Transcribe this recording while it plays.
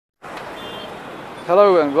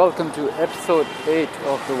Hello and welcome to episode 8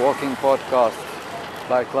 of the Walking Podcast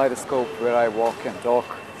by Kaleidoscope, where I walk and talk.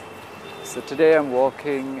 So today I'm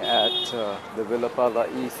walking at the Villapala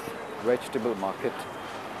East Vegetable Market.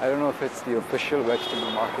 I don't know if it's the official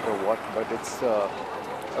vegetable market or what, but it's a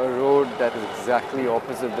road that is exactly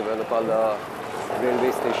opposite the Villapala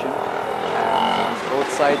railway station. And both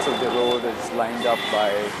sides of the road is lined up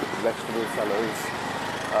by vegetable sellers,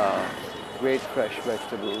 great fresh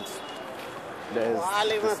vegetables. There's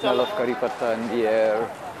the smell of curry patta in the air.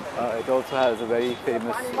 It also has a very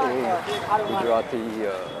famous old Gujarati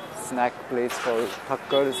snack place called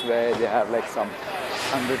Thakkars, where they have like some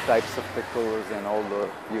 100 types of pickles and all the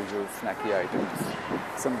usual snacky items.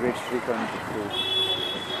 Some great Srikhand too.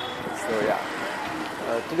 So yeah,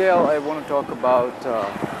 today I want to talk about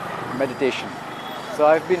meditation. So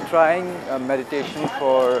I've been trying meditation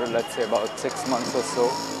for, let's say, about 6 months or so.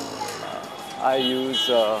 I use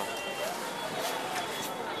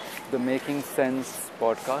the Making Sense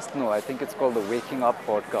podcast. No, I think it's called the Waking Up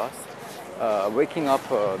podcast. Waking Up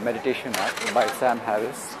meditation app by Sam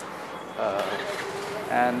Harris.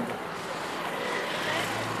 And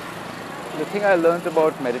the thing I learned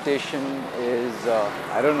about meditation is,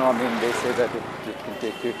 I don't know, I mean, they say that it can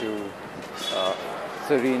take you to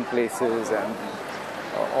serene places and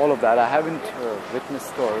all of that. I haven't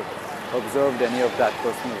witnessed or observed any of that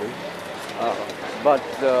personally. But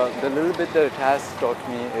the little bit that it has taught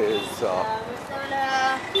me is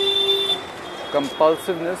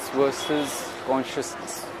compulsiveness versus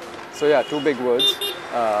consciousness. So yeah, two big words.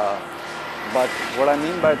 But what I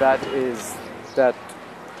mean by that is that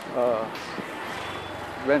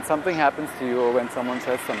when something happens to you or when someone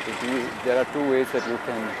says something to you, there are two ways that you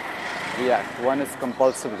can react. One is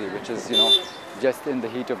compulsively, which is, just in the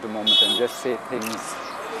heat of the moment and just say things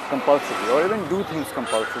compulsively, or even do things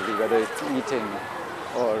compulsively, whether it's eating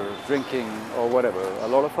or drinking or whatever. A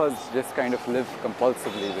lot of us just kind of live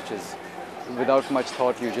compulsively, which is without much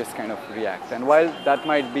thought, you just kind of react. And while that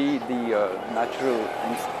might be the natural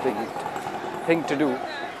instinct thing to do,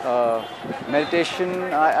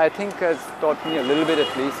 meditation, I think, has taught me a little bit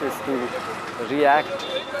at least, is to react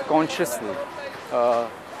consciously.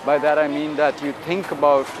 By that I mean that you think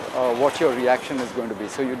about what your reaction is going to be.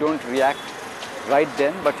 So you don't react right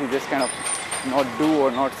then, but you just kind of not do or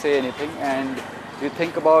not say anything, and you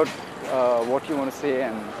think about what you want to say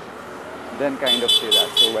and then kind of say that.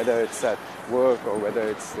 So whether it's at work or whether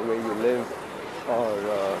it's the way you live or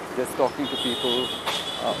just talking to people,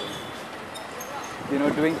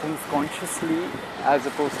 doing things consciously as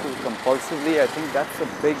opposed to compulsively, I think that's a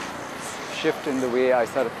big shift in the way I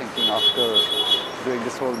started thinking after doing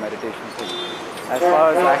this whole meditation thing. As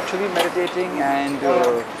far as actually meditating and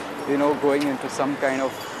going into some kind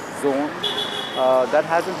of zone, that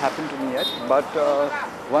hasn't happened to me yet. But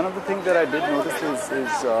one of the things that I did notice is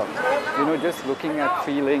just looking at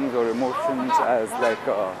feelings or emotions as like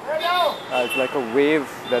a wave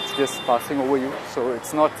that's just passing over you. So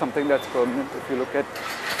it's not something that's permanent. If you look at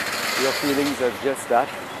your feelings as just that,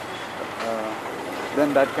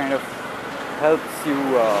 then that kind of helps you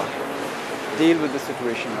deal with the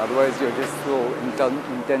situation. Otherwise, you're just so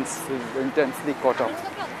intensely caught up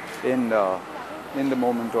in the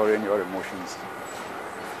moment or in your emotions.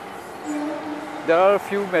 There are a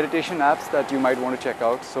few meditation apps that you might want to check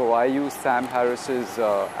out. So I use Sam Harris's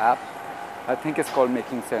app. I think it's called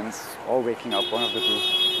Making Sense or Waking Up, one of the two.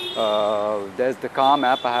 There's the Calm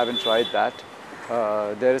app. I haven't tried that.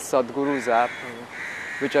 There is Sadhguru's app,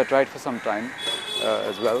 which I tried for some time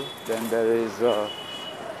as well. Then there is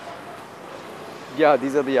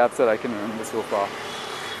these are the apps that I can remember so far.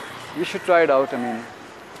 You should try it out. I mean,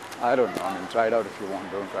 I don't know. Try it out if you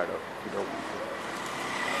want. Don't try it out if you don't want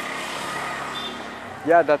to.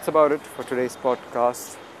 Yeah, that's about it for today's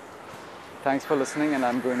podcast. Thanks for listening, and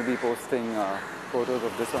I'm going to be posting photos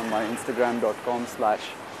of this on my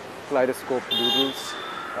Instagram.com/kaleidoscope-doodles.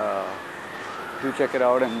 Do check it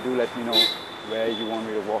out and do let me know where you want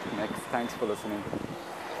me to walk next. Thanks for listening,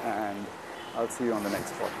 and I'll see you on the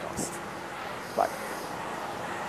next podcast. Bye.